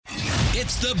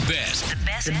It's the best.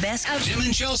 The best of Jim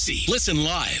and Chelsea. Listen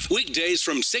live weekdays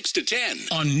from 6 to 10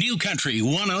 on New Country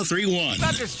 103.1.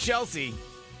 Not just Chelsea.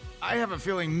 I have a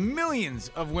feeling millions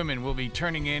of women will be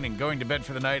turning in and going to bed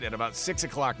for the night at about 6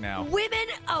 o'clock now. women.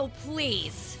 Oh,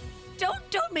 please.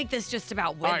 Don't make this just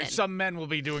about women. All right, some men will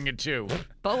be doing it too.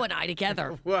 Bo and I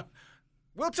together. Well,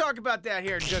 we'll talk about that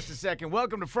here in just a second.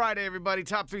 Welcome to Friday, everybody.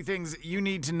 Top 3 things you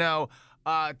need to know.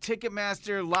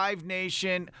 Ticketmaster, Live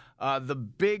Nation, the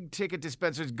big ticket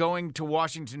dispensers going to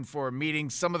Washington for a meeting.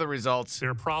 Some of the results.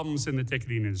 There are problems in the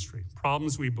ticketing industry,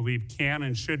 problems we believe can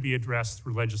and should be addressed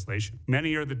through legislation.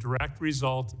 Many are the direct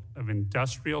result of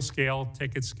industrial-scale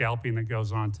ticket scalping that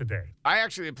goes on today. I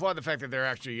actually applaud the fact that they're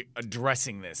actually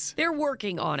addressing this. They're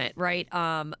working on it, right?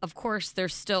 Of course,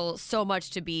 there's still so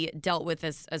much to be dealt with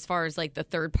as far as like the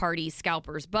third-party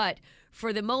scalpers, but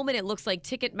for the moment, it looks like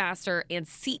Ticketmaster and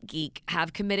SeatGeek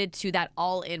have committed to that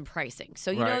all-in pricing.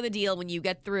 So you know the deal when you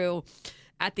get through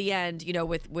at the end, you know,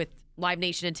 with Live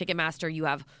Nation and Ticketmaster, you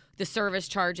have the service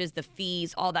charges, the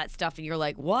fees, all that stuff, and you're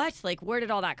like, what? Like, where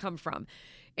did all that come from?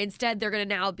 Instead, they're going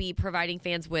to now be providing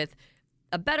fans with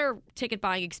a better ticket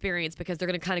buying experience because they're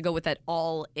going to kind of go with that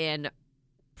all-in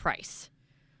price.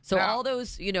 So now, all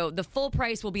those, you know, the full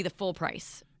price will be the full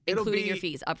price, including your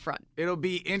fees up front. It'll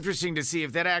be interesting to see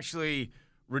if that actually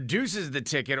reduces the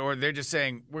ticket or they're just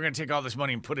saying, we're going to take all this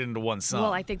money and put it into one sum.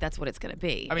 Well, I think that's what it's going to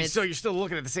be. I mean, so you're still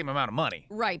looking at the same amount of money.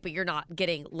 Right, but you're not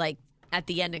getting, like, at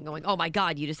the end and going, oh, my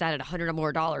God, you just added $100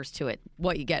 more to it.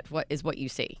 What you get is what you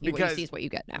see. What you see is what you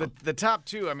get now. The top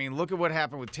two, I mean, look at what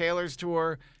happened with Taylor's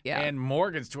tour and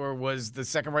Morgan's tour was the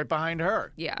second right behind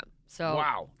her. Yeah. So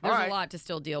wow. There's a lot to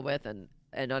still deal with and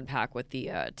unpack with the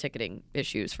ticketing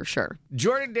issues for sure.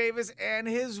 Jordan Davis and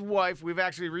his wife, we've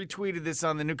actually retweeted this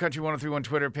on the New Country 103.1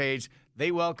 Twitter page.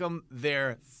 They welcome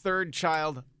their third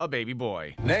child, a baby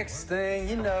boy. Next thing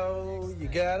you know, you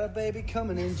got a baby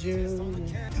coming in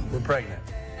June. We're pregnant.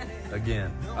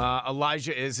 Again.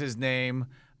 Elijah is his name.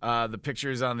 The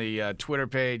picture's on the Twitter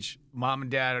page. Mom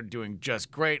and dad are doing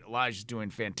just great. Elijah's doing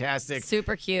fantastic.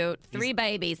 Super cute. 3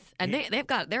 babies. And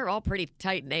they're all pretty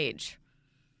tight in age.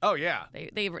 Oh, yeah.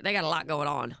 They got a lot going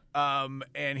on.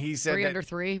 And he said 3 that under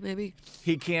 3, maybe?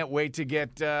 he can't wait to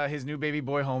get his new baby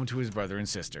boy home to his brother and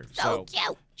sister. So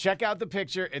cute. Check out the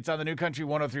picture. It's on the New Country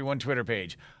 103.1 Twitter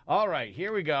page. All right,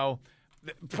 here we go.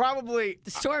 Probably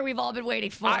the story we've all been waiting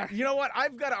for. You know what?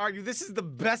 I've got to argue this is the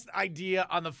best idea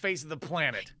on the face of the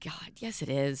planet. God, yes, it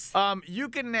is. You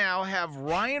can now have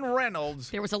Ryan Reynolds.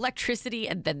 There was electricity,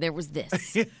 and then there was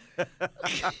this.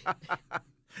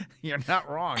 You're not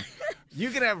wrong. You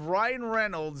can have Ryan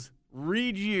Reynolds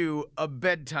read you a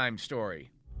bedtime story.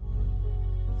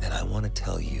 And I want to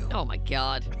tell you Oh, my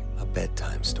God. a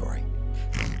bedtime story.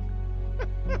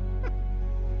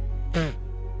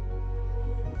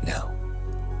 Now,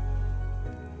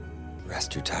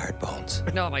 rest your tired bones.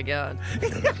 Oh, my God.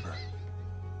 And remember,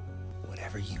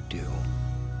 whatever you do,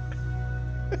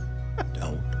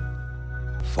 don't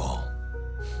fall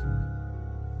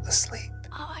asleep.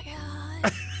 Oh, my God.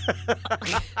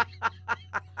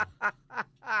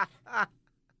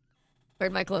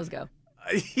 Where'd my clothes go?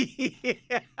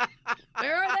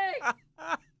 Where are they?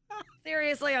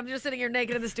 Seriously, I'm just sitting here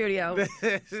naked in the studio.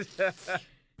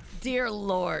 Dear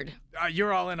Lord.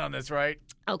 You're all in on this, right?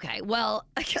 Okay, well,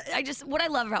 what I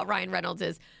love about Ryan Reynolds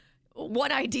is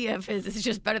one idea of his is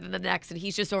just better than the next, and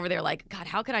he's just over there like, God,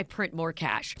 how can I print more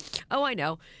cash? Oh, I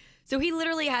know. So he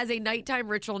literally has a nighttime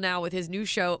ritual now with his new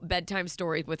show, Bedtime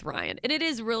Stories with Ryan. And it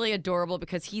is really adorable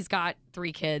because he's got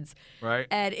 3 kids. Right.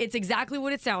 And it's exactly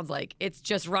what it sounds like. It's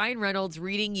just Ryan Reynolds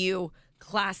reading you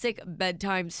classic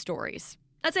bedtime stories.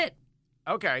 That's it.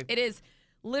 Okay. It is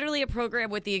literally a program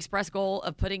with the express goal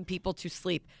of putting people to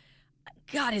sleep.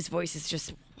 God, his voice is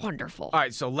just wonderful. All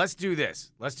right, so let's do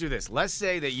this. Let's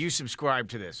say that you subscribe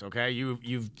to this, okay?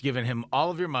 You've given him all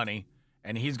of your money,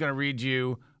 and he's going to read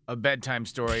you a bedtime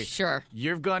story. Sure.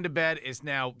 You've gone to bed. It's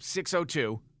now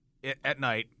 6:02 at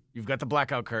night. You've got the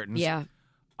blackout curtains. Yeah.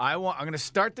 I'm going to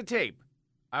start the tape.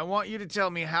 I want you to tell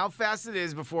me how fast it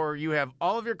is before you have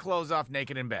all of your clothes off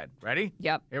naked in bed. Ready?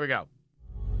 Yep. Here we go.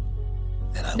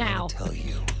 And I Now. want to tell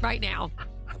you Right now.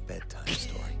 a bedtime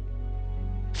story.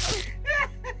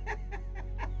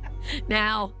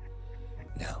 Now.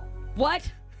 Now, What?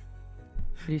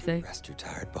 What do you say? rest your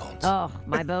tired bones. Oh,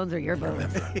 my bones or your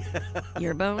bones? Remember,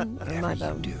 Your bone or whatever my you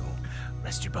bone? do,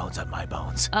 Rest your bones on my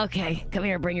bones. Okay, come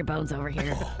here. Bring your bones over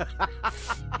here.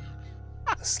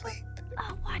 asleep.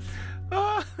 Oh,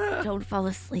 what? Don't fall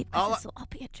asleep. All- This will all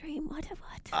be a dream. What?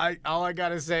 All I got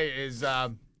to say is,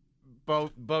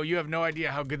 Bo, you have no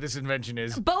idea how good this invention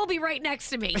is. Bo will be right next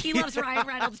to me. He loves Ryan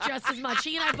Reynolds just as much.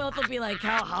 He and I both will be like,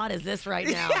 how hot is this right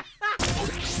now?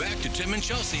 Back to Tim and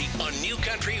Chelsea on New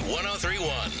Country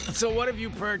 103.1. So what have you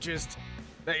purchased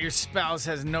that your spouse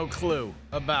has no clue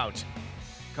about?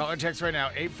 Call or text right now,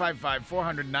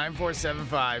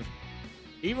 855-400-9475.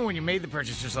 Even when you made the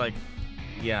purchase, just like,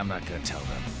 yeah, I'm not going to tell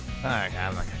them. All right,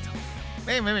 I'm not going to tell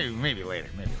them. Maybe later.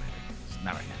 Just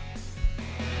not right now.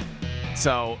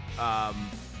 So, now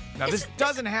this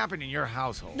doesn't happen in your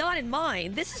household. Not in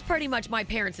mine. This is pretty much my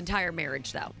parents' entire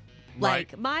marriage, though.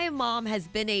 Right. Like, my mom has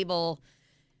been able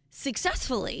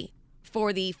successfully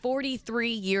for the 43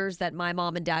 years that my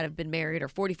mom and dad have been married, or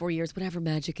 44 years, whatever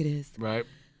magic it is, Right.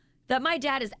 that my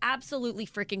dad is absolutely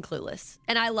freaking clueless.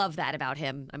 And I love that about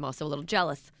him. I'm also a little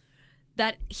jealous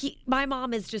that my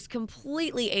mom is just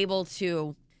completely able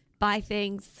to buy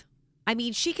things. I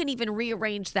mean, she can even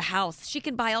rearrange the house. She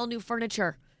can buy all new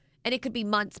furniture. And it could be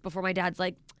months before my dad's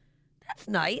like, that's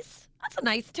nice. That's a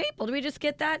nice table. Did we just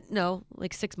get that? No,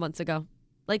 like 6 months ago.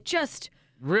 Like, just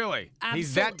Really?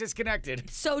 He's that Absol- disconnected.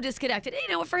 so disconnected. You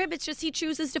know, for him, it's just he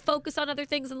chooses to focus on other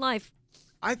things in life.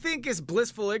 I think it's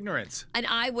blissful ignorance. And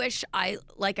I wish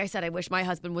like I said, I wish my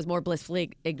husband was more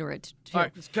blissfully ignorant too. All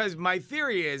right, because my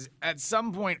theory is at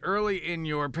some point early in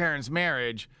your parents'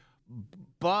 marriage,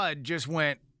 Bud just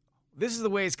went, this is the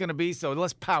way it's going to be, so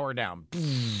let's power down.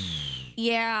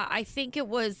 Yeah, I think it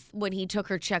was when he took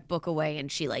her checkbook away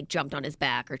and she like jumped on his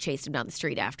back or chased him down the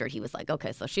street after. He was like,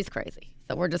 okay, so she's crazy.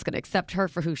 So we're just going to accept her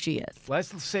for who she is.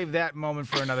 Let's save that moment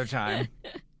for another time.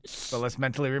 But let's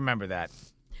mentally remember that.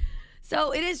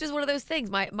 So it is just one of those things.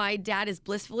 My dad is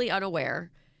blissfully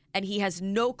unaware and he has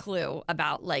no clue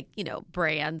about like, you know,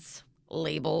 brands,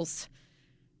 labels,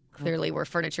 clearly where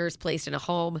furniture is placed in a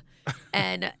home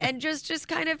and just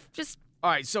kind of just All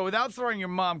right, so without throwing your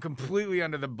mom completely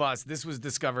under the bus, this was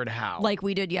discovered how? like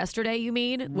we did yesterday, you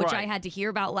mean? Which I Right. had to hear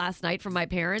about last night from my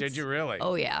parents. Did you really?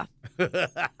 Oh, yeah.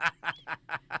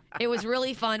 It was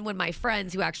really fun when my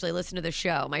friends who actually listen to the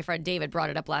show, my friend David brought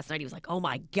it up last night. He was like, oh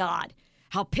my God,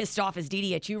 how pissed off is Dee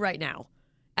Dee at you right now?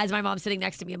 As my mom's sitting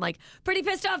next to me, I'm like, pretty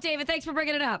pissed off, David. Thanks for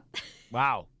bringing it up.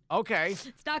 Wow. Okay.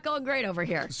 It's not going great over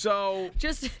here. So,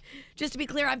 Just to be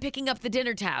clear, I'm picking up the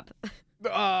dinner tab.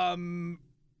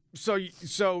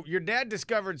 so your dad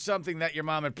discovered something that your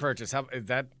mom had purchased. How is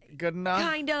that good enough?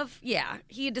 Kind of, yeah.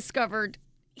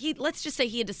 Let's just say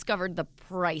he had discovered the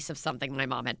price of something my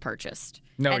mom had purchased.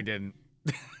 No, he And- didn't.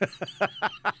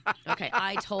 Okay,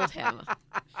 I told him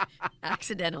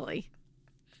accidentally.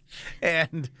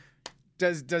 And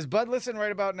does Bud listen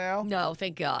right about now? No,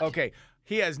 thank God. Okay.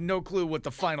 He has no clue what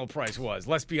the final price was.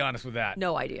 Let's be honest with that.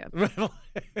 No idea.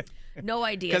 No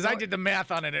idea. Because I Nor- did the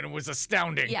math on it and it was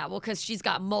astounding. Yeah, well, because she's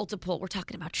got multiple. We're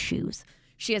talking about shoes.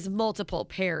 She has multiple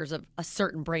pairs of a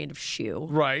certain brand of shoe.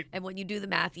 Right. And when you do the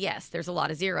math, yes, there's a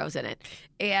lot of zeros in it.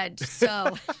 And so,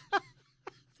 it's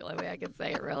the only way I can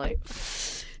say it, really.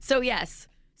 So, yes.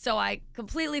 So I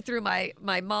completely threw my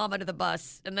mom under the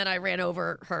bus, and then I ran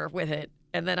over her with it.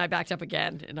 And then I backed up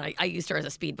again, and I used her as a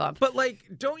speed bump. But, like,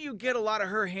 don't you get a lot of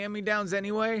her hand-me-downs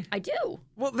anyway? I do.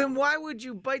 Well, then why would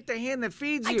you bite the hand that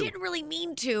feeds I you? didn't really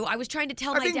mean to. I was trying to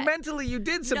tell I my think dad. mentally you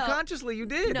did. Subconsciously you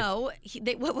did. No,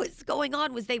 what was going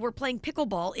on was they were playing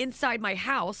pickleball inside my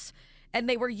house, and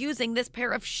they were using this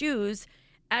pair of shoes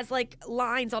as like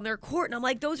lines on their court. And I'm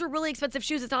like, those are really expensive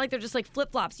shoes. It's not like they're just like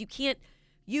flip flops. You can't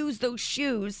use those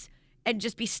shoes and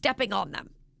just be stepping on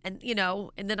them. And, you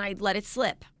know, and then I let it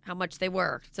slip how much they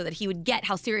were so that he would get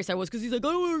how serious I was because he's like,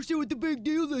 I don't understand what the big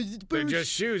deal is. It's a pair They're of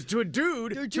just shoes. To a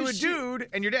dude, They're to a just dude,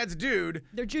 and your dad's a dude,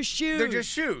 They're just shoes. they're just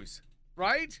shoes,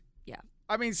 right? Yeah.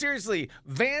 I mean, seriously,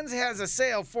 Vans has a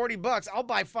sale, $40. I'll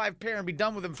buy 5 pair and be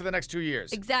done with them for the next 2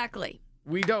 years. Exactly.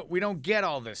 We don't get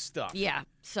all this stuff. Yeah.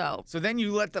 So So then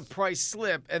you let the price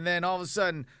slip, and then all of a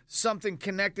sudden, something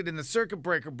connected in the circuit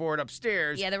breaker board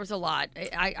upstairs. yeah, there was a lot.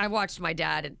 I watched my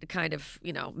dad kind of,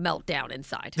 you know, melt down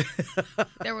inside.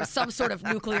 There was some sort of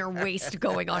nuclear waste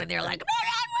going on in there, like.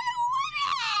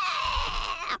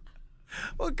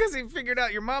 Well, because he figured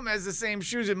out your mom has the same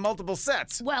shoes in multiple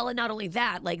sets. Well, and not only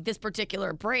that, like this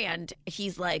particular brand,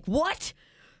 he's like, what?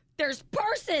 There's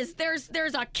purses. There's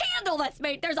a candle that's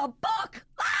made. There's a book.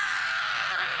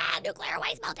 Ah! Nuclear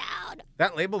waste meltdown.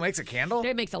 That label makes a candle?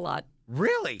 It makes a lot.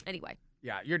 Really? Anyway,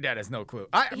 Yeah, your dad has no clue.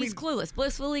 I he's mean, clueless,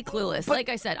 blissfully clueless. Like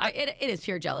I said, it is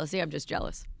pure jealousy. I'm just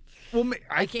jealous. well,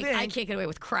 I can't get away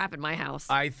with crap in my house.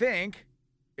 I think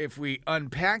if we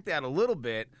unpack that a little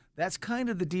bit, that's kind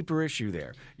of the deeper issue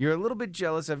there. You're a little bit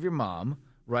jealous of your mom,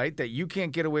 right? That you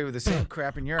can't get away with the same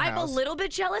crap in your I'm a house. little bit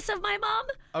jealous of my mom.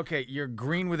 Okay, you're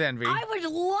green with envy. I would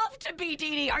love to be Dee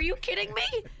Dee. Are you kidding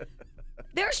me?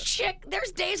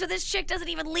 There's days where this chick doesn't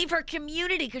even leave her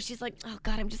community because she's like, oh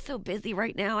God, I'm just so busy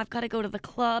right now. I've got to go to the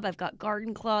club. I've got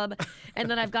garden club,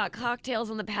 and then I've got cocktails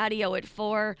on the patio at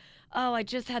 4. Oh, I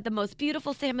just had the most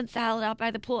beautiful salmon salad out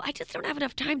by the pool. I just don't have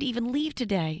enough time to even leave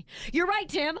today. You're right,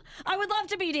 Tim. I would love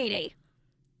to be Dee Dee.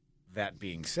 That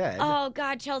being said, Oh,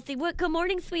 God, Chelsea. Good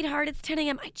morning, sweetheart. It's 10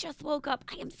 a.m. I just woke up.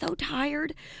 I am so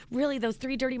tired. Really, those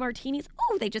 3 dirty martinis,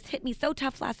 they just hit me so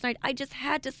tough last night. I just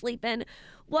had to sleep in.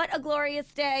 What a glorious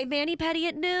day. Mani-pedi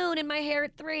at noon and my hair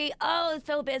at 3. Oh,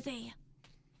 so busy.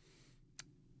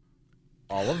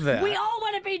 all of that. We all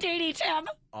want to be Dee Dee, Tim.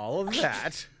 All of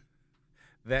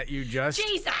that you just...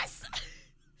 Jesus.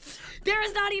 There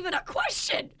is not even a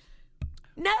question.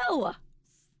 No.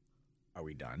 Are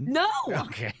we done? No.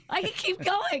 Okay. I can keep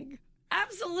going.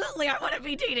 Absolutely, I want to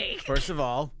be Dee Dee. First of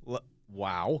all,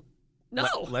 wow. No.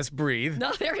 Let's breathe.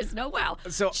 No, there is no wow.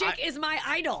 So Chick is my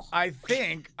idol. I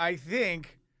think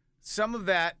some of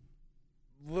that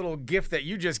little gift that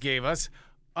you just gave us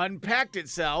unpacked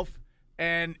itself,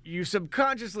 and you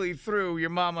subconsciously threw your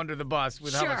mom under the bus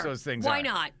with how much those things are. Why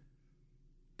not?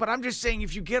 But I'm just saying,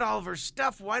 if you get all of her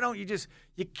stuff, why don't you just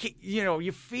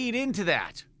you feed into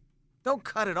that? Don't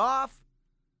cut it off.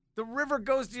 The river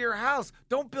goes to your house.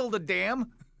 Don't build a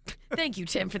dam. Thank you,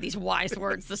 Tim, for these wise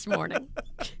words this morning.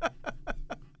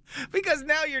 Because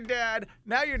now your dad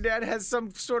has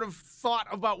some sort of thought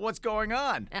about what's going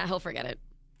on. He'll forget it.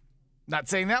 Not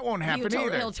saying that won't happen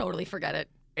either. He'll totally forget it.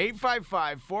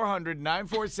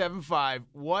 855-400-9475.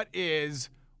 What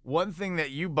is one thing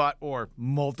that you bought, or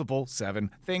multiple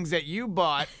 7 things that you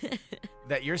bought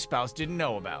that your spouse didn't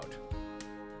know about?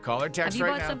 Call or text right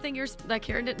now. Have you bought something that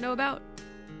Karen didn't know about?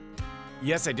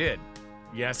 Yes, I did.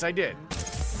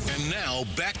 And now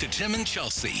back to Tim and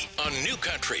Chelsea on New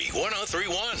Country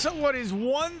 103.1. So what is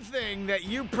one thing that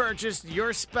you purchased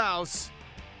your spouse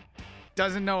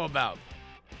doesn't know about?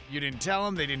 You didn't tell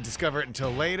them. They didn't discover it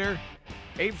until later.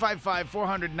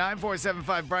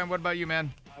 855-400-9475. Brian, what about you,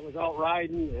 man? I was out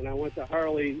riding, and I went to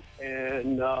Harley,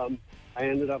 and I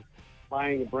ended up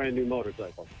buying a brand new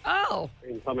motorcycle Oh,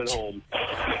 and coming home.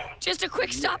 just a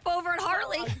quick stopover at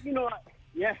Harley.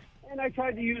 Yeah. And I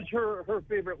tried to use her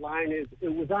favorite line is,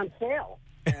 it was on sale.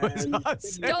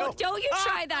 Don't you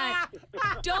try that.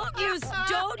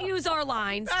 Don't use our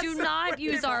lines. Do not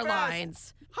use our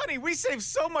lines. Honey, we save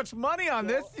so much money on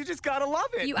this. You just got to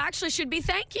love it. You actually should be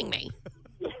thanking me.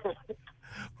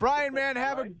 Brian, man,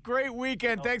 have a great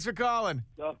weekend. Thanks for calling.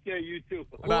 Okay, you too.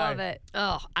 Love it.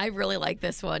 Oh, I really like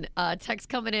this one. Text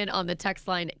coming in on the text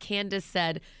line. Candace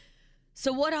said,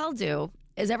 so what I'll do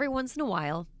is every once in a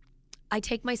while, I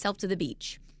take myself to the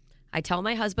beach. I tell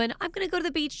my husband, I'm going to go to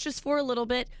the beach just for a little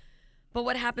bit. But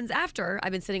what happens after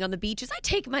I've been sitting on the beach is I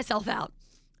take myself out.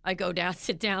 I go down,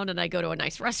 sit down, and I go to a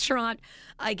nice restaurant.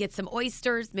 I get some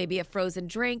oysters, maybe a frozen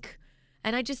drink,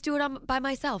 and I just do it by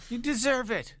myself. You deserve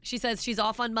it. She says she's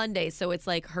off on Monday, so it's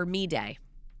like her me day.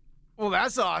 Well,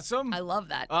 that's awesome. I love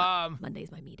that.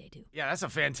 Monday's my me day, too. Yeah, that's a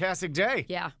fantastic day.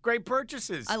 Yeah. Great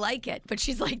purchases. I like it. But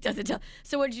she's like, doesn't tell.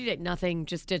 So what did you do? Nothing.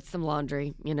 Just did some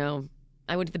laundry,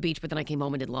 I went to the beach, but then I came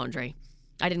home and did laundry.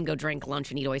 I didn't go drink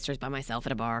lunch and eat oysters by myself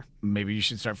at a bar. Maybe you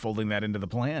should start folding that into the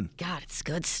plan. God, it's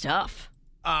good stuff.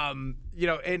 And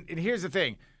here's the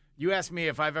thing. You asked me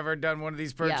if I've ever done one of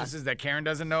these purchases that Karen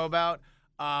doesn't know about.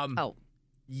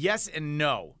 Yes and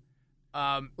no.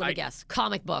 Let me guess.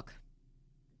 Comic book.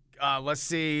 Let's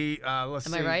see.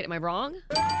 Am I right? Am I wrong? Yep,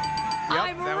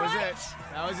 I'm right.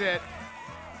 That was it.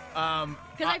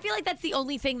 Because I feel like that's the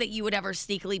only thing that you would ever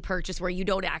sneakily purchase where you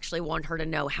don't actually want her to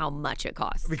know how much it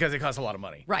costs. Because it costs a lot of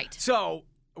money. Right. So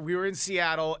we were in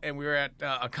Seattle, and we were at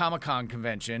a Comic-Con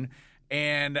convention,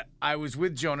 and I was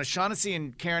with Jonah. Shaughnessy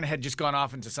and Karen had just gone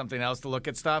off into something else to look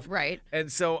at stuff. Right. And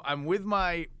so I'm with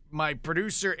my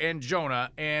producer and Jonah,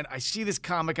 and I see this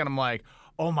comic, and I'm like,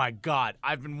 oh, my God,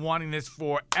 I've been wanting this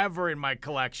forever in my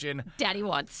collection. Daddy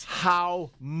wants.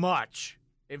 How much?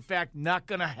 In fact, not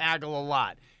going to haggle a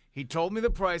lot. He told me the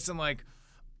price. I'm like,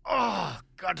 oh,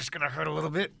 God, it's going to hurt a little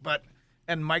bit.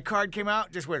 And my card came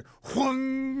out, just went,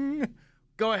 whong.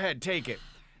 Go ahead, take it.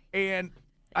 And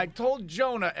I told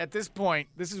Jonah at this point,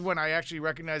 this is when I actually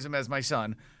recognize him as my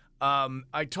son.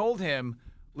 I told him,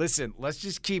 listen, let's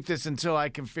just keep this until I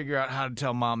can figure out how to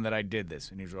tell Mom that I did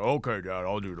this. And he's like, okay, Dad,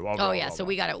 I'll do it. So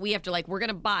we got it. We have to we're going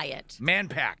to buy it.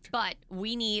 Man-packed. But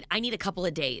I need a couple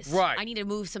of days. Right. I need to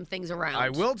move some things around.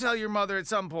 I will tell your mother at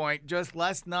some point, just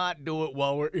let's not do it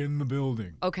while we're in the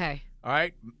building. Okay. All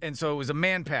right? And so it was a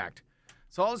man-packed.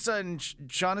 So all of a sudden,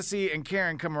 Shaughnessy and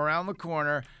Karen come around the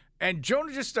corner, And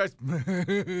Jonah just starts.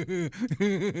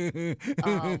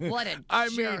 Oh, what a I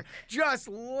jerk. mean, just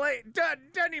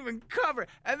doesn't even cover.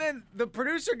 And then the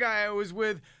producer guy I was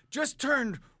with just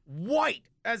turned white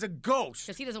as a ghost.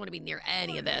 Because he doesn't want to be near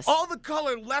any of this. All the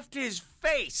color left his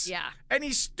face. Yeah. And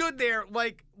he stood there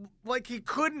like he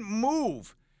couldn't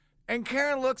move. And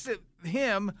Karen looks at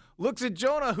him, looks at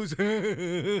Jonah, who's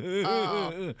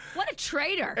Oh, what a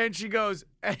traitor. and she goes,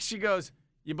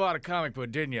 you bought a comic book,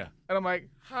 didn't you? And I'm like,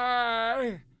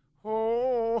 hi,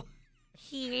 oh.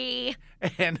 He.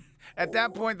 And at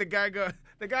that point, the guy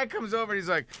comes over and he's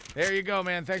like, there you go,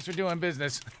 man. Thanks for doing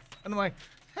business. And I'm like,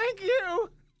 thank you.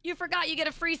 You forgot you get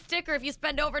a free sticker if you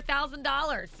spend over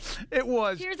 $1,000. It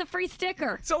was. Here's a free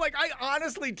sticker. So, like, I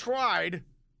honestly tried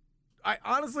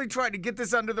to get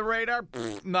this under the radar.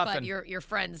 Nothing. But your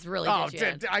friends really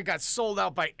did you. I got sold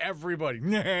out by everybody. All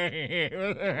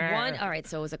right,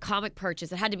 so it was a comic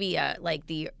purchase. It had to be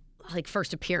the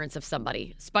first appearance of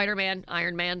somebody. Spider-Man,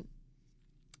 Iron Man.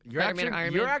 You're Spider-Man or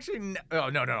Iron Man? actually. Oh,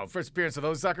 no. First appearance of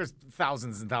those suckers,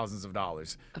 thousands and thousands of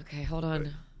dollars. Okay, hold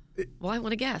on. Well, I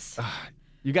want to guess.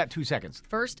 You got 2 seconds.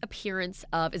 First appearance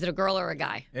of, is it a girl or a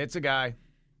guy? It's a guy.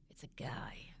 It's a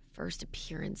guy. First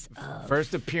appearance of.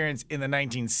 First appearance in the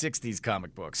 1960s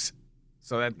comic books.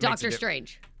 So that Doctor makes it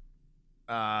Strange.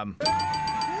 What?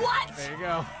 There you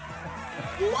go.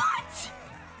 What?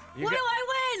 You What do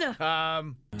got- I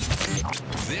win?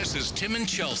 This is Tim and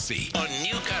Chelsea on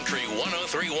New Country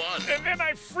 1031. And then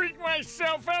I freaked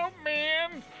myself out,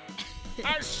 man.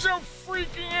 I was so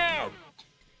freaking out.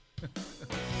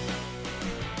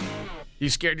 You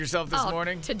scared yourself this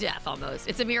morning? To death almost.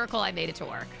 It's a miracle I made it to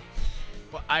work.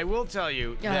 Well, I will tell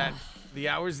you that Ugh. the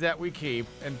hours that we keep,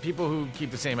 and people who keep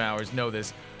the same hours know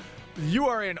this, you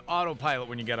are in autopilot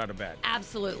when you get out of bed.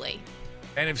 Absolutely.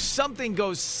 And if something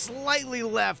goes slightly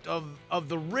left of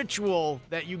the ritual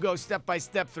that you go step by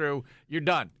step through, you're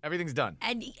done. Everything's done.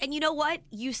 And you know what?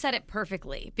 You said it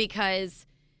perfectly because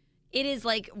it is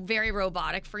like very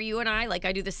robotic for you and I. Like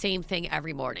I do the same thing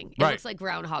every morning. It Right. looks like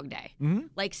Groundhog Day.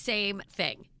 Like same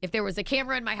thing. If there was a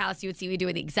camera in my house, you would see me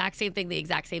doing the exact same thing, the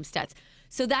exact same steps.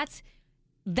 So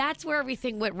that's where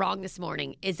everything went wrong this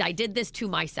morning is I did this to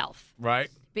myself Right?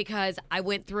 because I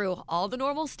went through all the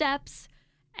normal steps.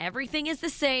 Everything is the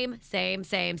same.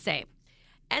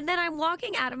 And then I'm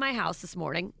walking out of my house this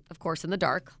morning, of course in the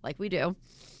dark, like we do.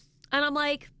 And I'm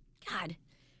like, God,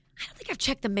 I don't think I've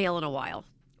checked the mail in a while.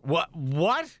 What?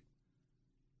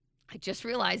 I just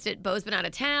realized it. Bo's been out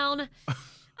of town.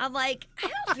 I'm like, I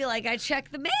don't feel like I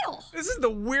checked the mail. This is the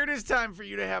weirdest time for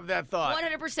you to have that thought.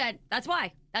 100%. That's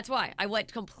why. I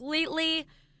went completely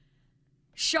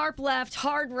sharp left,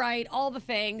 hard right, all the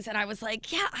things. And I was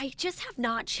like, yeah, I just have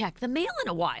not checked the mail in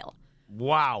a while.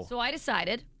 Wow. So I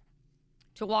decided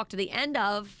to walk to the end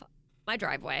of my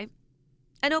driveway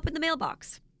and open the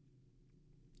mailbox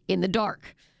in the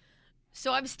dark.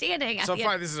 So I'm standing at So the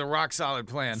far, end. this is a rock solid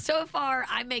plan. So far,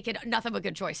 I'm making nothing but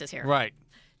good choices here. Right.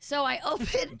 So I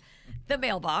open the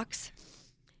mailbox,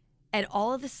 and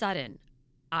all of a sudden,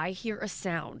 I hear a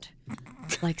sound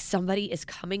like somebody is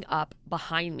coming up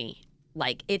behind me.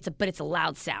 But it's a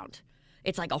loud sound.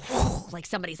 It's like a whoosh, like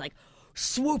somebody's like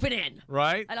swooping in.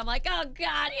 Right? And I'm like, oh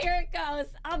God, here it goes.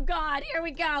 I'm gone. Here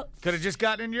we go. Could have just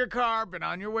gotten into your car, been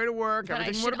on your way to work. But I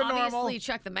Everything should would have been normal. obviously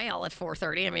check the mail at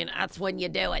 4:30. I mean, that's when you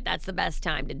do it. That's the best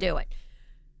time to do it.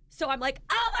 So I'm like,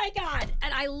 oh my God.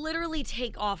 And I literally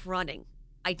take off running.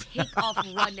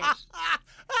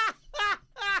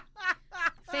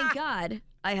 Thank God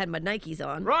I had my Nikes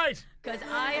on. Right. Because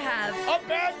I have.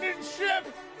 Abandoned ship!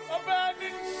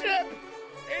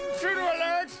 Intruder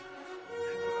alert!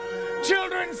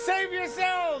 Children, save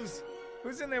yourselves!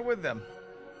 Who's in there with them?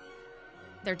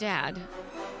 Their dad.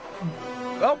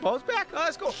 Oh, Bo's back? Oh,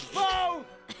 that's cool. Bo!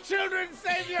 Children,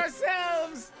 save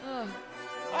yourselves! Ugh.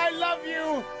 I love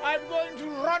you! I'm going to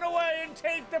run away and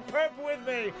take the perp with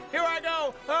me! Here I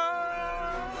go!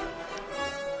 Ah!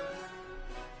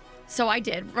 So I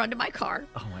did run to my car.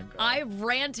 Oh, my God. I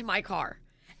ran to my car.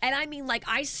 And I mean, like,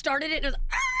 I started it and it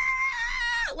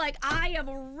was, like, I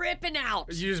am ripping out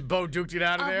You just Bo duked it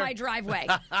out of of there? my driveway.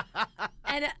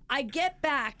 And I get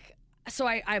back, so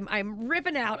I'm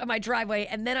ripping out of my driveway,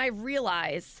 and then I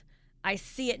realize I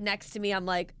see it next to me. I'm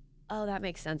like, oh, that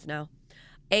makes sense now.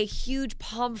 A huge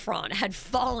palm frond had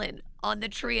fallen on the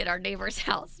tree at our neighbor's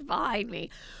house behind me.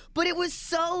 But it was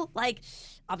so, like,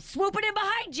 I'm swooping in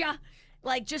behind you.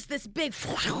 Like, just this big,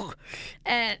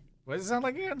 and What does it sound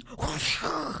like again?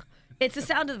 it's the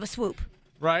sound of a swoop.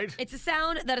 Right? It's a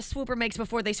sound that a swooper makes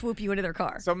before they swoop you into their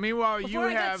car. So meanwhile, Before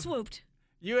I got swooped.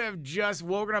 you have just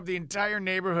woken up the entire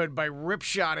neighborhood by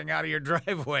ripshotting out of your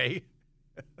driveway.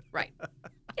 Right.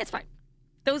 It's fine.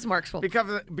 Those marks will.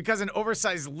 Because an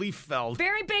oversized leaf fell.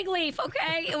 Very big leaf,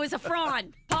 okay? It was a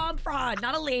frond, palm frond,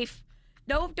 not a leaf.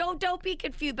 No, don't be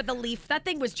confused. But the leaf, that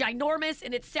thing was ginormous,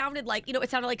 and it sounded like, it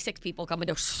sounded like 6 people coming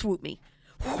to swoop me.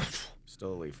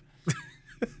 Still a leaf.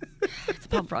 It's a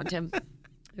palm frond, Tim.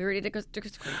 We ready to go?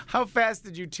 How fast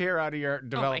did you tear out of your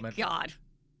development? Oh my God.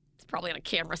 It's probably on a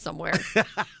camera somewhere.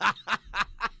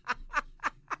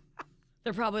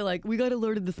 They're probably like, we got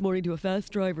alerted this morning to a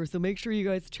fast driver, so make sure you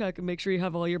guys check and make sure you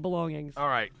have all your belongings. All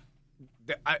right.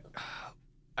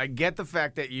 I get the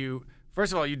fact that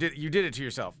first of all, you did it to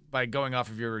yourself by going off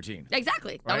of your routine.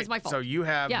 Exactly. That Right? was my fault. So you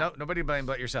have nobody to blame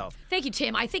but yourself. Thank you,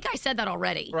 Tim. I think I said that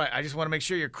already. Right. I just want to make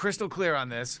sure you're crystal clear on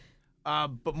this.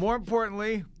 But more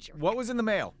importantly, what was in the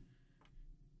mail?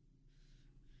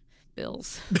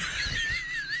 Bills.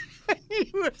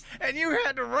 And you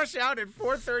had to rush out at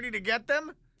 4:30 to get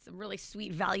them? Some really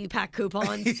sweet value pack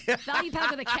coupons. Value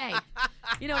pack with a K.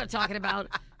 You know what I'm talking about.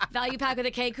 Value pack with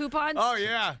a K coupons. Oh,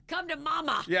 yeah. Come to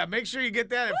mama. Yeah, make sure you get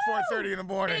that at 4:30 in the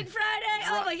morning. Big Friday.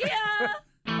 Oh, yeah.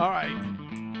 All right.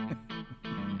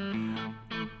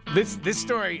 This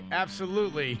story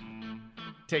absolutely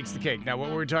takes the cake. Now,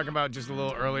 what were we talking about just a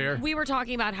little earlier? We were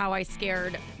talking about how I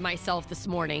scared myself this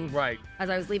morning. Right. As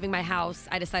I was leaving my house,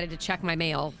 I decided to check my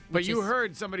mail. But you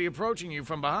heard somebody approaching you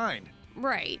from behind.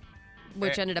 Right.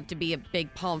 Which ended up to be a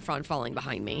big palm frond falling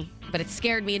behind me. But it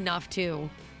scared me enough to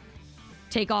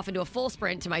take off into a full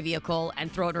sprint to my vehicle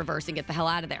and throw it in reverse and get the hell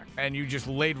out of there. And you just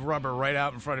laid rubber right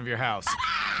out in front of your house.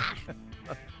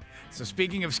 So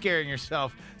speaking of scaring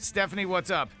yourself, Stephanie,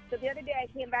 what's up? So the other day I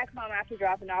came back home after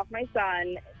dropping off my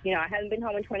son. I hadn't been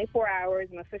home in 24 hours.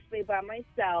 I'm officially by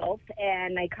myself.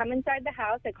 And I come inside the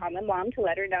house. I call my mom to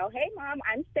let her know, hey, Mom,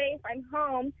 I'm safe. I'm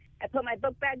home. I put my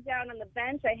book bag down on the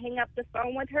bench. I hang up the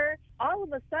phone with her. All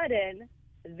of a sudden,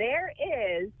 there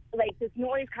is, like, this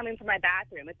noise coming from my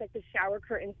bathroom. It's like the shower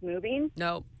curtains moving.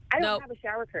 Nope. I don't have a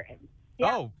shower curtain.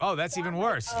 Yeah. Oh, that's even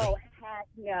worse. Oh, heck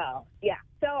no. Yeah.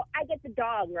 So I get the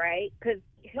dog, right? Because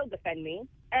he'll defend me.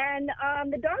 And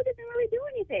the dog doesn't really do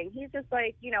anything. He's just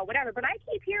like, whatever. But I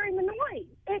keep hearing the noise.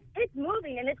 It's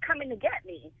moving, and it's coming to get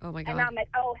me. Oh, my God. And I'm like,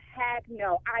 oh, heck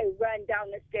no. I run down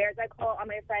the stairs. I call all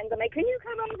my friends. I'm like, can you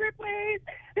come over, please?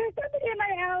 There's somebody in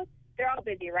my house. They're all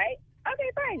busy, right? Okay,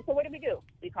 fine. So what do?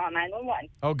 We call 911.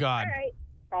 Oh, God. All right.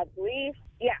 Call the police.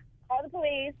 Yeah. Call the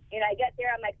police. And I get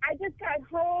there. I'm like, I just got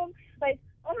home. Like,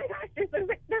 oh my gosh, there's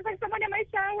like someone in my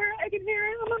shower. I can hear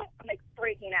it. I'm like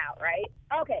freaking out, right?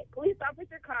 Okay, police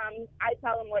officer comes. I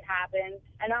tell him what happened.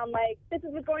 And I'm like, this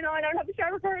is what's going on. I don't have a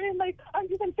shower curtain. Like, I'm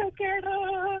so scared.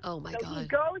 Oh my God. He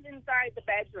goes inside the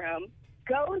bedroom,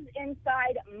 goes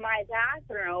inside my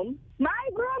bathroom. My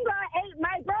Roomba ate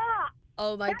my bra.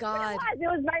 Oh my God. It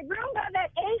was my Roomba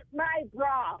that ate my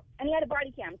bra. And he had a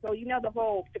body cam, so the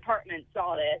whole department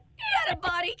saw this. He had a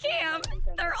body cam.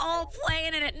 They're all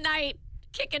playing it at night.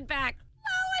 Kicking back. Oh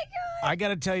my God. I got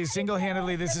to tell you,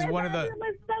 single-handedly, this is one of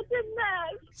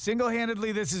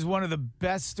the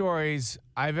best stories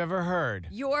I've ever heard.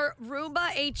 Your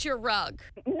Roomba ate your rug.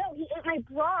 No, he ate my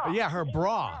bra. Yeah, her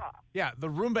bra. Yeah, the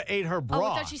Roomba ate her bra. Oh,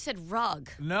 I thought she said rug.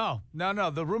 No.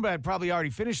 The Roomba had probably already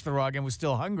finished the rug and was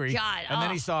still hungry. God. And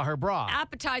then he saw her bra.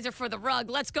 Appetizer for the rug.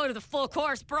 Let's go to the full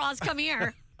course. Bras, come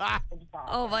here.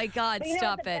 Oh my God,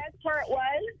 stop it. The best part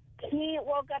was he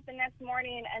woke up the next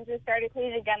morning and just started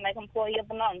cleaning again like Employee of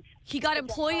the Month. He got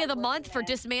Employee of the Month for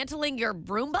dismantling your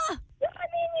Roomba?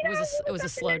 It was a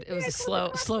slow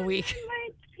week.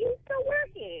 He's still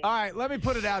working. All right, let me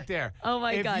put it out there. Oh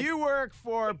my God. If you work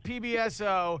for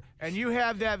PBSO and you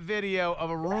have that video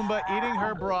of a Roomba eating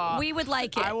her bra, we would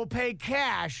like it. I will pay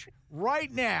cash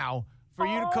right now for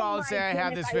you to call and say I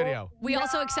have this video. We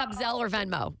also accept Zelle or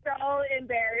Venmo. So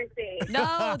embarrassing.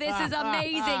 No, this is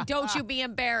amazing. Don't you be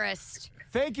embarrassed.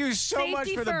 Thank you so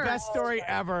much for the best story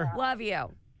ever. Love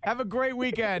you. Have a great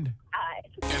weekend.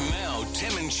 And now,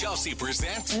 Tim and Chelsea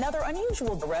present another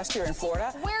unusual arrest here in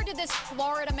Florida. Where did this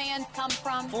Florida man come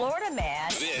from? Florida man.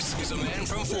 This is a man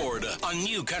from Florida on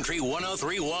New Country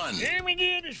 103.1. Oh my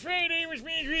God, it's Friday, which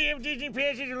means we have Disney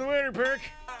passes to the water park.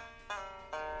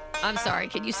 I'm sorry,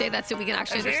 can you say that so we can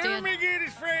actually understand? Oh my God,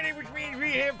 it's Friday, which means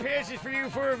we have passes for you,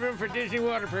 4 of them, for Disney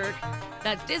Water Park.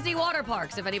 That's Disney Water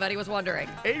Parks, if anybody was wondering.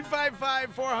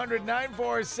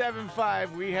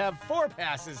 855-400-9475. We have 4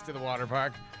 passes to the water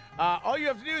park. All you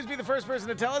have to do is be the first person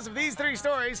to tell us of these 3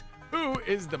 stories. Who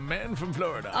is the man from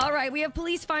Florida? All right, we have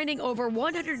police finding over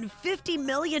 $150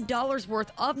 million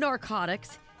worth of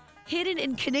narcotics hidden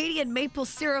in Canadian maple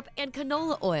syrup and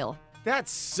canola oil. That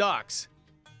sucks.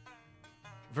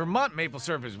 Vermont maple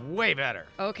syrup is way better.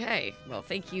 Okay, well,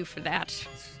 thank you for that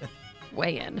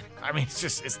weigh-in. I mean,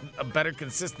 it's a better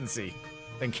consistency.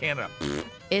 than Canada.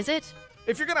 Is it?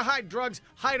 If you're going to hide drugs,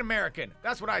 hide American.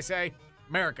 That's what I say.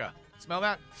 America. Smell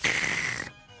that?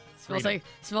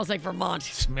 Smells like Vermont.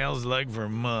 Smells like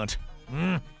Vermont.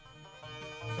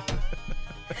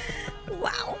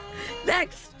 Wow.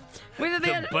 Next, we have a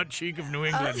man. The butt cheek of New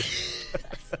England.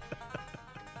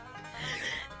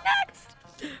 Next,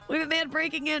 we have a man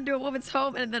breaking into a woman's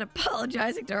home and then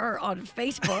apologizing to her on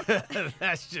Facebook.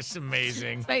 That's just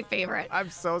amazing. It's my favorite. I'm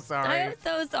so sorry. I'm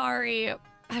so sorry.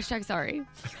 Hashtag sorry.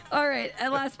 All right.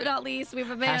 And last but not least, we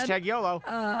have a man. Hashtag YOLO.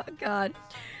 God.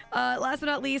 Last but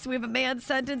not least, we have a man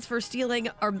sentenced for stealing,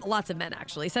 or lots of men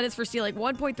actually, sentenced for stealing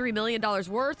 $1.3 million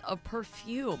worth of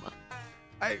perfume.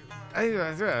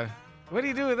 What do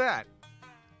you do with that?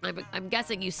 I'm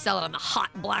guessing you sell it on the hot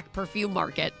black perfume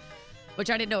market, which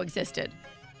I didn't know existed.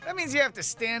 That means you have to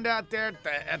stand out there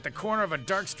at the corner of a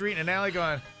dark street in an alley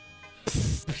going,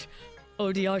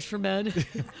 Odiage for men.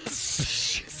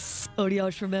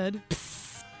 Odiage for men.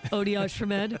 Odiage for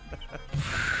men.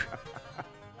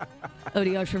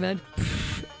 Odiage for men.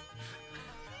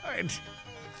 all right,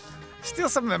 steal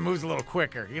something that moves a little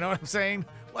quicker. You know what I'm saying?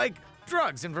 Like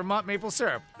drugs in Vermont maple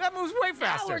syrup. That moves way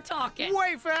faster. Now we're talking.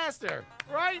 Way faster,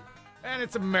 right? And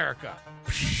it's America.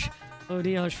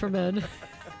 Odiage for men.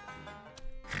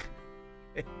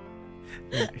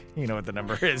 You know what the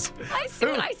number is.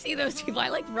 When I see those people, I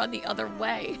like run the other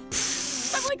way.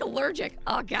 I'm like allergic.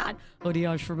 Oh, God.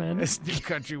 Odiage for men. It's New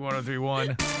Country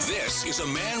 103.1. This is a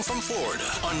man from Florida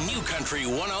on New Country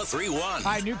 103.1.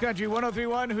 Hi, New Country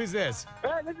 103.1. Who's this?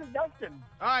 This is Dustin.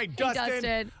 All right, Dustin.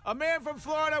 Dustin. A man from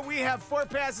Florida. We have 4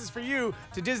 passes for you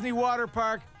to Disney Water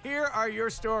Park. Here are your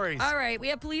stories. All right. We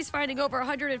have police finding over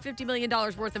 $150 million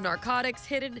worth of narcotics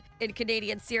hidden in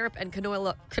Canadian syrup and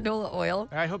canola oil.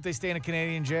 I hope they stay in a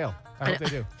Canadian jail. I hope they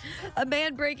do. A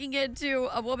man breaking into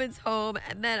a woman's home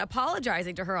and then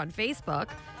apologizing to her on Facebook.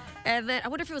 And then I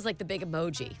wonder if it was like the big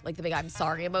emoji, like the big I'm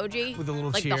sorry emoji. With a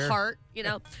little like cheer. the heart, you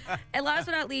know. And last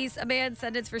but not least, a man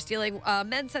sentenced for stealing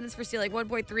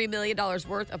 $1.3 million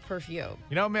worth of perfume.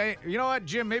 You know what,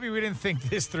 Jim? Maybe we didn't think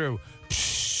this through.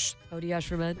 Odiage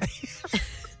for men.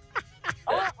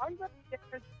 I'm going to get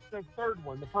the third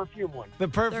one, the perfume one. The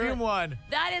perfume one.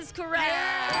 That is correct.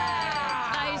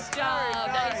 Yeah! Nice job.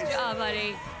 Nice job,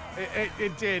 buddy.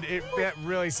 It did. That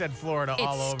really said Florida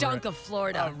all over. It stunk of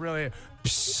Florida. Oh, really?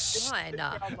 Fun.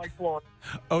 Like Florida.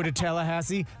 Ode to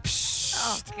Tallahassee.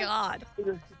 Oh, God.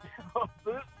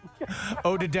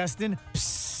 Ode to Destin.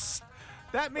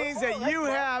 That means that you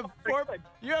have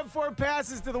 4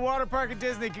 passes to the water park at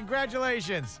Disney.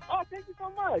 Congratulations. Oh, thank you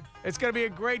so much. It's going to be a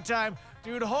great time.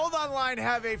 Dude, hold online.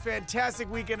 Have a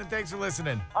fantastic weekend, and thanks for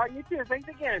listening. All right, you too. Thanks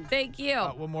again. Thank you.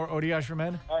 One more Odiage for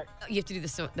men. All right. You have to do the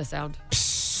sound.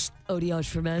 Odiage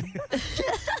for men.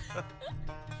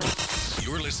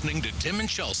 You're listening to Tim and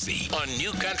Chelsea on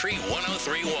New Country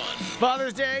 103.1.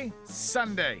 Father's Day,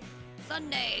 Sunday.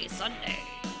 Sunday.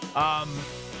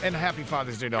 And happy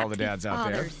Father's Day to all the dads out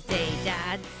there. Father's Day,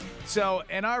 dads. So,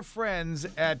 and our friends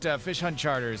at Fish Hunt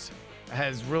Charters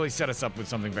has really set us up with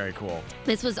something very cool.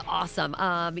 This was awesome.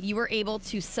 You were able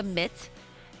to submit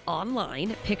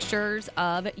online pictures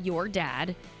of your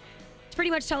dad to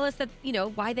pretty much tell us that,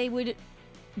 why they would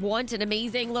want an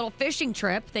amazing little fishing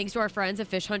trip thanks to our friends at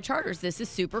Fish Hunt Charters. This is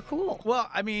super cool. Well,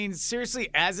 I mean, seriously,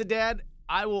 as a dad,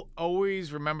 I will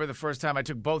always remember the first time I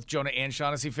took both Jonah and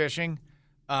Shaughnessy fishing.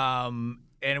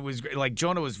 And it was like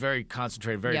Jonah was very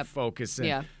concentrated, very focused.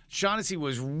 And Shaughnessy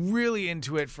was really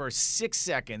into it for 6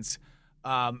 seconds.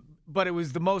 But it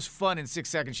was the most fun in 6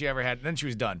 seconds she ever had. And then she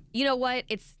was done. You know what?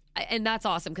 And that's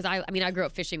awesome because I grew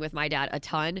up fishing with my dad a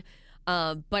ton.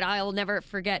 But I'll never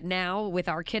forget now with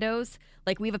our kiddos.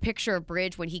 Like we have a picture of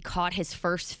Bridge when he caught his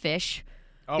first fish.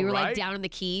 We were like down in the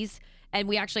Keys. And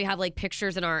we actually have like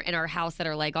pictures in our house that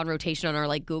are like on rotation on our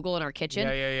like Google in our kitchen.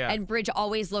 Yeah. And Bridge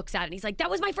always looks at it and he's like, "That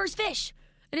was my first fish."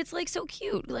 And it's like so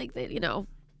cute. Like,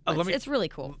 it's really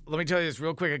cool. Let me tell you this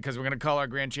real quick because we're going to call our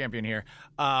grand champion here.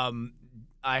 I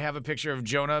have a picture of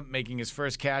Jonah making his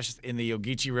first catch in the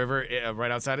Ogeechee River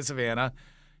right outside of Savannah.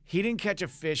 He didn't catch a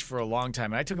fish for a long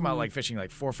time. And I took him out like fishing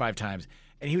like 4 or 5 times.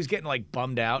 And he was getting like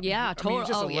bummed out. Yeah, totally. I mean, he was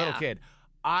just a little kid.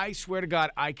 I swear to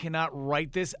God, I cannot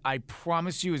write this. I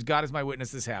promise you, as God is my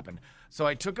witness, this happened. So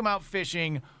I took him out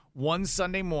fishing one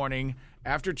Sunday morning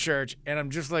after church, and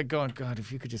I'm just like going, God,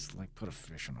 if you could just like put a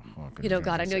fish on a hook.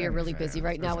 God, I know you're really busy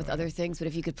right now with other things, but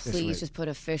if you could please just put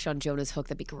a fish on Jonah's hook,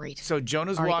 that'd be great. So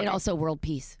Jonah's walking. walking. And also world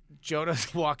peace.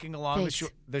 Jonah's walking along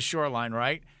the shoreline,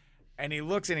 right? And he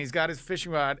looks and he's got his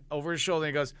fishing rod over his shoulder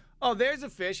and he goes, "Oh, there's a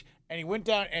fish." And he went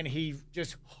down and he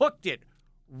just hooked it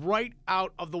right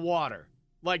out of the water.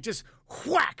 Like just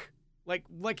whack. Like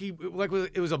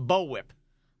it was a bow whip.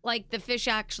 like the fish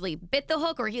actually bit the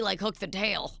hook or he like hooked the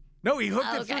tail? No, he hooked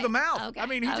it Okay. through the mouth. Okay. I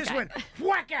mean, he just Okay. went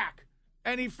whack-ack.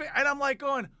 And I'm like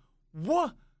going,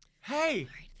 what? Hey,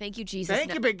 Thank you, Jesus.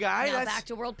 thank you, big guy. Now That's- back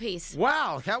to world peace.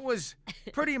 Wow, that was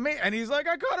pretty amazing. And he's like,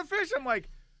 I caught a fish. I'm like,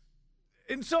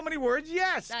 in so many words,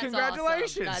 yes. That's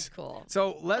Congratulations. awesome. That's cool.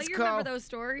 So let's Well, you call. remember those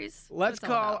stories? Let's That's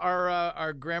what it's all call about.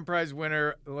 our grand prize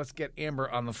winner. Let's get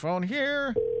Amber on the phone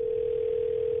here.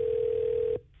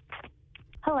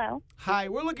 Hello. Hi,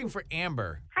 we're looking for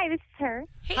Amber. Hi, this is her.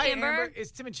 Hey, Hi, Amber.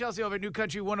 It's Tim and Chelsea over at New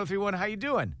Country 103.1. How you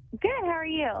doing? Good. How are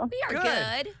you? We are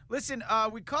good. Listen,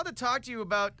 we called to talk to you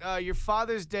about your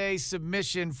Father's Day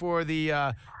submission for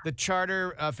the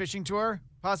charter fishing tour,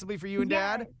 possibly for you and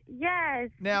Dad. Yes.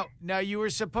 Now, you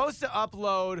were supposed to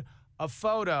upload a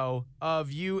photo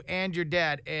of you and your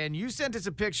dad, and you sent us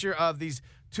a picture of these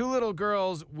two little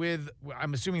girls with,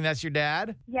 I'm assuming that's your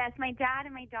dad? Yes, my dad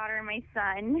and my daughter and my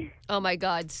son. Oh my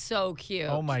God, so cute.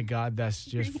 Oh my God, that's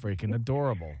just freaking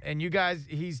adorable. And you guys,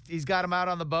 he's got them out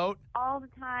on the boat? All the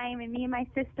time, and me and my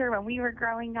sister when we were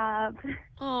growing up.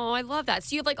 Oh, I love that.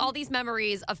 So you have like all these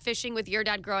memories of fishing with your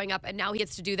dad growing up, and now he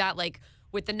gets to do that like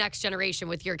with the next generation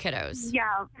with your kiddos.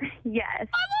 Yeah. Yes.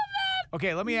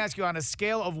 Okay, let me ask you, on a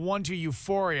scale of 1 to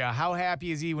euphoria, how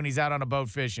happy is he when he's out on a boat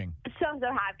fishing? So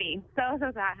happy. So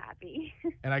happy.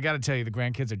 And I got to tell you, the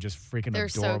grandkids are just freaking They're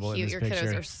so adorable cute. in Your this picture.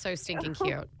 kiddos are so stinking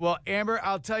cute. Well, Amber,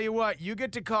 I'll tell you what. You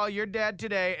get to call your dad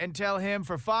today and tell him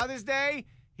for Father's Day,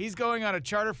 he's going on a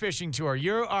charter fishing tour.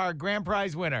 You're our grand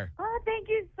prize winner. Oh, thank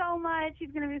you so much. He's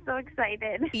going to be so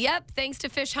excited. Yep, thanks to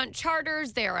Fish Hunt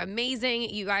Charters. They are amazing.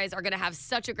 You guys are going to have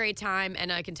such a great time,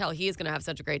 and I can tell he is going to have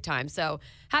such a great time. So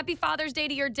happy Father's Day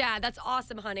to your dad. That's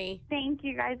awesome, honey. Thank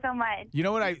you guys so much. You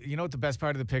know what the best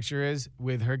part of the picture is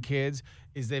with her kids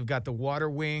is they've got the water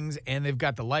wings and they've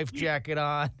got the life jacket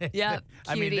on. Yep,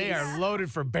 I mean, they cuties. are loaded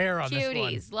for bear on this one.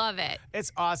 Cuties, love it.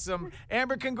 It's awesome.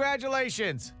 Amber,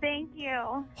 congratulations. Thank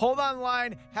you. Hold on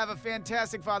line. Have a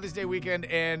fantastic Father's Day weekend,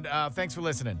 and thanks for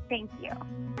listening. Thank you.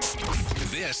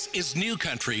 This is New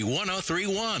Country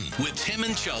 103.1 with Tim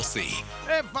and Chelsea.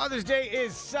 And Father's Day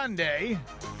is Sunday,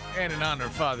 and in honor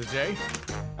of Father's Day.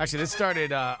 Actually, this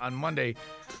started on Monday.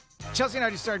 Chelsea and I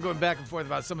just started going back and forth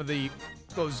about some of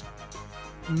those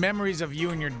memories of you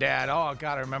and your dad. Oh,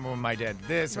 God, I remember when my dad did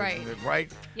this. Right?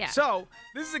 Yeah. So,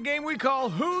 this is a game we call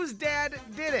Whose Dad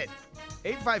Did It?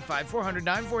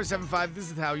 855-400-9475.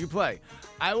 This is how you play.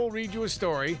 I will read you a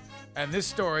story, and this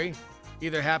story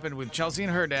either happened with Chelsea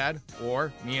and her dad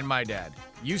or me and my dad.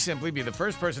 You simply be the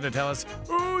first person to tell us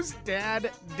whose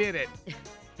dad did it.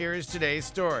 Here is today's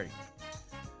story.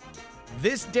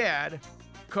 This dad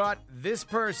caught this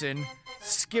person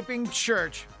skipping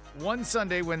church one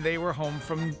Sunday when they were home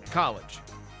from college.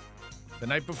 The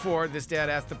night before, this dad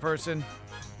asked the person,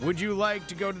 "Would you like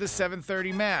to go to the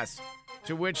 7:30 Mass?"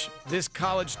 To which this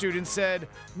college student said,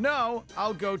 "No,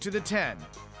 I'll go to the 10.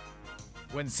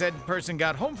 When said person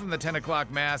got home from the 10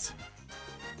 o'clock Mass,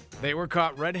 they were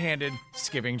caught red-handed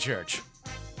skipping church.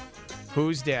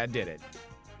 Whose dad did it?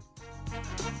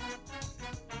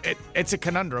 It's a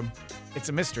conundrum. It's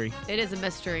a mystery. It is a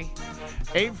mystery.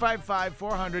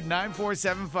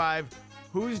 855-400-9475.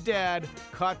 Whose dad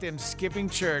caught them skipping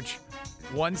church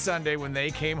one Sunday when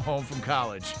they came home from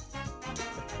college?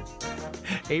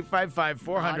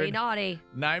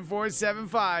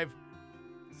 855-400-9475.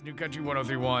 It's New Country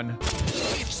 103.1.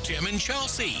 It's Tim and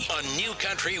Chelsea on New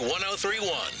Country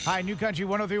 103.1. Hi, New Country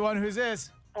 103.1. Who's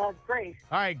this? Grace.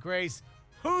 All right, Grace.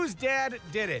 Whose dad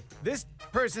did it? This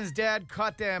person's dad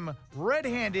caught them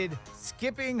red-handed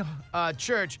skipping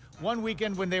church one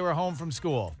weekend when they were home from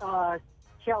school.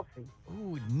 Chelsea.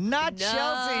 Ooh, not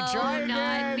Chelsea. Try again.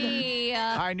 Not me.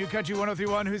 Hi, New Country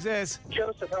 103.1. Who's this?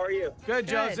 Joseph, how are you? Good,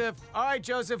 Joseph. All right,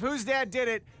 Joseph. Whose dad did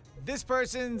it? This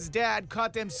person's dad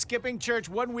caught them skipping church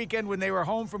one weekend when they were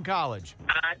home from college.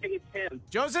 I think it's Tim.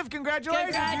 Joseph,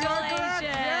 congratulations. You are correct. Congratulations.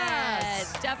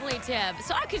 Yes. Definitely Tim.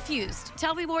 So I'm confused.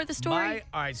 Tell me more of the story.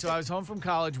 All right, so I was home from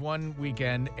college one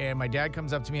weekend, and my dad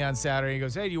comes up to me on Saturday. He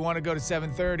goes, "Hey, do you want to go to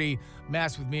 7:30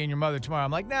 Mass with me and your mother tomorrow?" I'm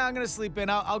like, "Nah, I'm going to sleep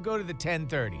in. I'll go to the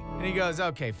 10:30. And he goes,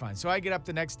 "Okay, fine." So I get up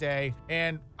the next day,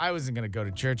 and I wasn't going to go to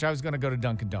church. I was going to go to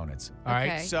Dunkin' Donuts. All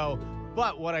right, Okay. so...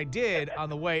 But what I did on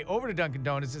the way over to Dunkin'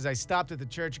 Donuts is I stopped at the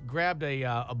church, grabbed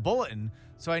a bulletin,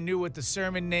 so I knew what the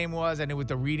sermon name was, I knew what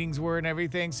the readings were and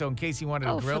everything, so in case he wanted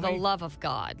to grill for the me. love of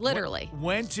God. Literally.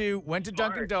 Went to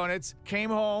Dunkin' Donuts, came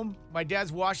home, my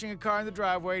dad's washing a car in the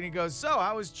driveway, and he goes, "So,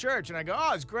 how was church?" And I go,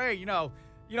 "Oh, it's great, you know,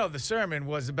 the sermon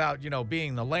was about,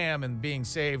 being the lamb and being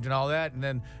saved and all that. And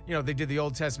then, they did the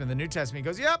Old Testament and the New Testament." He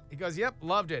goes, "Yep." He goes, "Yep,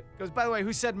 loved it." He goes, "By the way,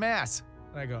 who said Mass?"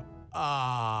 And I go,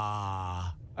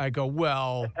 "Ah." I go,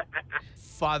 well,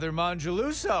 Father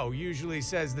Mangeluso usually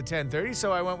says the 10:30,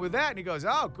 so I went with that. And he goes,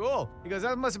 oh, cool. He goes,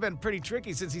 that must have been pretty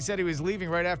tricky since he said he was leaving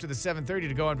right after the 7:30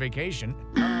 to go on vacation.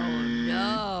 Oh,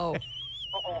 no.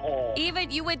 Even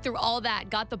you went through all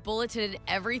that, got the bulletin and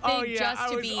everything Oh, yeah,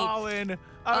 just to be. all in.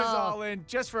 I was all in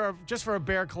just for a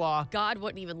bear claw. God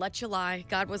wouldn't even let you lie.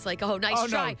 God was like, oh, nice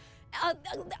try.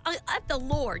 At the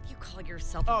Lord, you call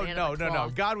yourself a man of the no.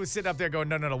 cloth. God was sitting up there going,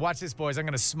 no. Watch this, boys. I'm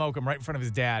going to smoke him right in front of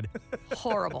his dad.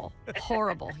 Horrible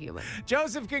human.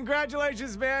 Joseph,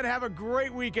 congratulations, man. Have a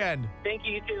great weekend. Thank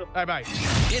you, you too. Bye-bye.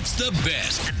 It's the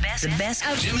best. The best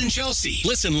of Jim and Chelsea.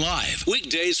 Listen live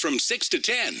weekdays from 6 to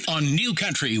 10 on New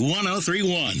Country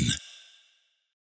 103.1.